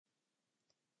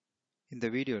இந்த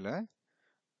வீடியோல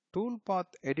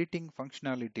Toolpath Editing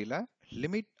functionalityல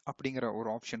limit அப்படிங்கிற ஒரு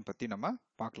ஆப்ஷன் பத்தி நம்ம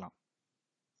பார்க்கலாம்.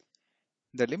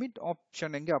 இந்த limit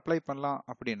ஆப்ஷன் எங்க அப்ளை பண்ணலாம்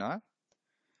அப்படின்னா,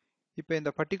 இப்போ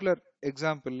இந்த பர்டிகுலர்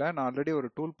எக்ஸாம்பிள்ல நான் ஆல்ரெடி ஒரு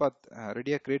Toolpath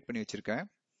ரெடியா கிரியேட் பண்ணி வச்சிருக்கேன்.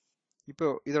 இப்போ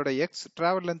இதோட எக்ஸ்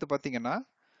டிராவல் லென்த் பார்த்தீங்கன்னா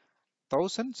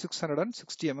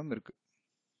 1660 mm இருக்கு.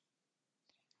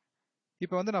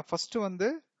 இப்போ வந்து நான் ஃபர்ஸ்ட் வந்து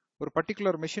ஒரு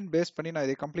பர்டிகுலர் மிஷின் பேஸ் பண்ணி நான்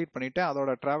இதை கம்ப்ளீட் பண்ணிட்டேன்.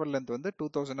 அதோட டிராவல் லென்த் வந்து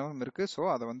 2000 mm இருக்கு. ஸோ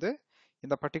அதை வந்து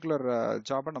இந்த பர்டிகுலர்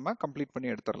ஜாபை நம்ம கம்ப்ளீட் பண்ணி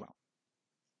எடுத்துடலாம்.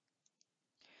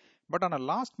 பட் ஆனால்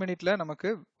லாஸ்ட் மினிட்ல நமக்கு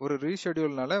ஒரு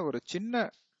ரீஷெடியூல்னால ஒரு சின்ன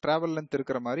டிராவல் லென்த்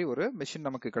இருக்கிற மாதிரி ஒரு மிஷின்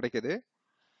நமக்கு கிடைக்குது.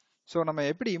 ஸோ நம்ம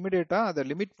எப்படி இமிடியேட்டா அதை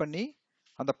லிமிட் பண்ணி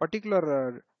அந்த பர்டிகுலர்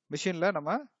மிஷின்ல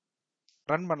நம்ம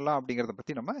ரன் பண்ணலாம் அப்படிங்கிறத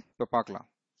பத்தி நம்ம இப்போ பார்க்கலாம்.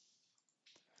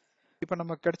 இப்போ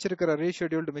நம்ம கிடைச்சிருக்கிற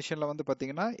ரீஷெடியூல்டு மிஷின்ல வந்து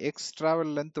பார்த்தீங்கன்னா எக்ஸ்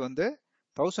டிராவல் லென்த் வந்து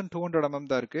 1200 mm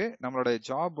தான் இருக்கு. நம்மளோட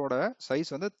ஜாபோட சைஸ்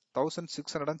வந்து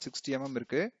 1660 mm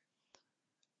இருக்கு.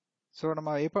 ஸோ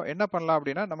நம்ம இப்போ என்ன பண்ணலாம்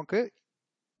அப்படின்னா, நமக்கு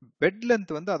பெட்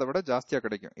லென்த் வந்து அதை விட ஜாஸ்தியா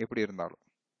கிடைக்கும் எப்படி இருந்தாலும்.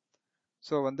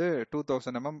 ஸோ வந்து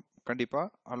 2000 mm கண்டிப்பா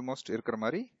ஆல்மோஸ்ட் இருக்கிற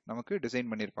மாதிரி நமக்கு டிசைன்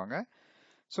பண்ணியிருப்பாங்க.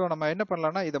 ஸோ நம்ம என்ன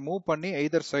பண்ணலாம்னா, இதை மூவ் பண்ணி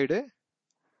எய்தர் சைடு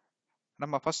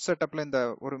நம்ம ஃபர்ஸ்ட் செட்டப்ல இந்த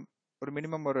ஒரு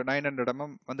மினிமம் ஒரு 900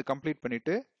 mm வந்து கம்ப்ளீட்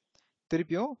பண்ணிட்டு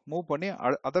திருப்பியும் மூவ் பண்ணி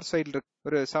அதர் சைடில்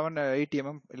ஒரு 780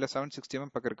 mm இல்ல 760 mm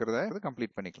பக்கம் இருக்கிறத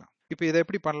கம்ப்ளீட் பண்ணிக்கலாம். இப்போ இதை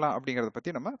எப்படி பண்ணலாம் அப்படிங்கறத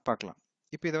பத்தி நம்ம பார்க்கலாம்.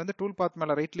 இப்போ இதை வந்து டூல் பாத்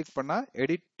மேல ரைட் கிளிக் பண்ணா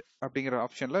எடிட் அப்படிங்கிற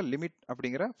ஆப்ஷன்ல லிமிட்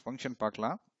அப்படிங்கிற ஃபங்க்ஷன்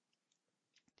பார்க்கலாம்.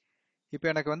 இப்போ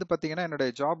எனக்கு வந்து பாத்தீங்கன்னா என்னோட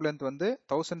ஜாப் லென்த் வந்து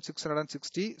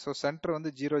 1660. ஸோ சென்டர்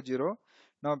வந்து 00.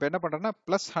 நம்ம இப்போ என்ன பண்றோம்னா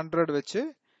 +100 வச்சு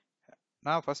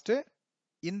நான் ஃபர்ஸ்ட்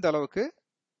இந்த அளவுக்கு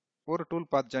ஒரு டூல்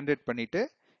பாத் ஜென்ரேட் பண்ணிட்டு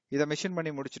இதை மெஷின்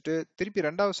பண்ணி முடிச்சுட்டு திருப்பி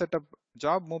ரெண்டாவது செட்டப்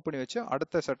ஜாப் மூவ் பண்ணி வச்சு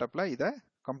அடுத்த செட்டப்ல இதை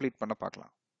கம்ப்ளீட் பண்ண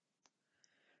பார்க்கலாம்.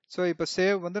 ஸோ இப்போ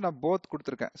சேவ் வந்து நான் போத்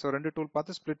கொடுத்துருக்கேன். ஸோ ரெண்டு டூல்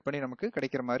பார்த்து ஸ்ப்ளிட் பண்ணி நமக்கு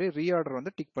கிடைக்கிற மாதிரி ரீஆர்டர்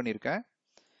வந்து டிக் பண்ணியிருக்கேன்.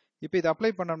 இப்போ இதை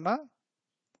அப்ளை பண்ணோம்னா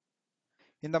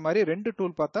இந்த மாதிரி ரெண்டு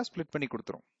டூல் பார்த்தா ஸ்ப்ளிட் பண்ணி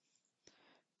கொடுத்துரும்.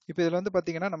 இப்போ இதில் வந்து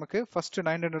பார்த்தீங்கன்னா நமக்கு ஃபர்ஸ்ட்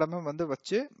 900 mm வந்து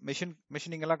வச்சு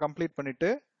மிஷினிங் எல்லாம் கம்ப்ளீட்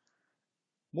பண்ணிட்டு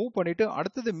மூவ் பண்ணிட்டு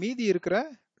அடுத்தது மீதி இருக்கிற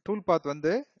டூல் பாத்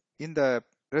வந்து இந்த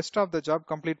rest of the job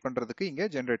complete பண்றதுக்கு இங்க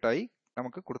ஜென்ரேட் ஆகி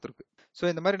நமக்கு கொடுத்துருக்கு. ஸோ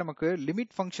இந்த மாதிரி நமக்கு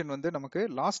லிமிட் ஃபங்க்ஷன் வந்து நமக்கு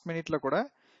லாஸ்ட் மினிட்ல கூட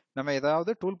நம்ம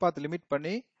ஏதாவது டூல் பாத் லிமிட்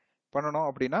பண்ணி பண்ணணும்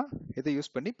அப்படின்னா இதை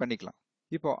யூஸ் பண்ணி பண்ணிக்கலாம்.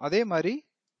 இப்போ அதே மாதிரி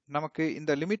நமக்கு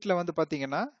இந்த லிமிட்ல வந்து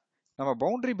பாத்தீங்கன்னா நம்ம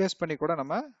பவுண்டரி பேஸ் பண்ணி கூட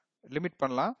நம்ம லிமிட்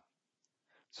பண்ணலாம்.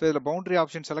 ஸோ இதில் பவுண்டரி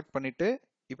ஆப்ஷன் செலக்ட் பண்ணிட்டு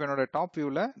இப்போ என்னோட டாப்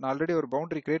வியூவில் நான் ஆல்ரெடி ஒரு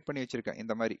பவுண்டரி கிரியேட் பண்ணி வச்சிருக்கேன்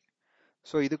இந்த மாதிரி.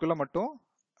 ஸோ இதுக்குள்ள மட்டும்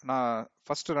நான்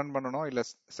ஃபர்ஸ்ட் ரன் பண்ணணும் இல்லை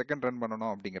செகண்ட் ரன்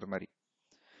பண்ணணும் அப்படிங்கிற மாதிரி.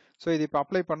 ஸோ இது இப்போ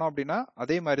அப்ளை பண்ணோம் அப்படின்னா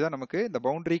அதே மாதிரி தான் நமக்கு இந்த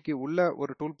பவுண்டரிக்கு உள்ள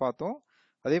ஒரு டூல் பார்த்தோம்,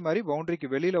 அதே மாதிரி பவுண்டரிக்கு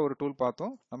வெளியில ஒரு டூல்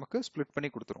பார்த்தோம் நமக்கு ஸ்ப்ளிட் பண்ணி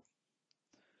கொடுத்துரும்.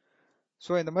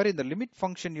 ஸோ இந்த மாதிரி இந்த லிமிட்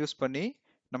ஃபங்க்ஷன் யூஸ் பண்ணி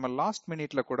நம்ம லாஸ்ட்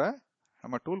மினிட்ல கூட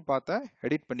நம்ம டூல் பார்த்த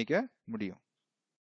எடிட் பண்ணிக்க முடியும்.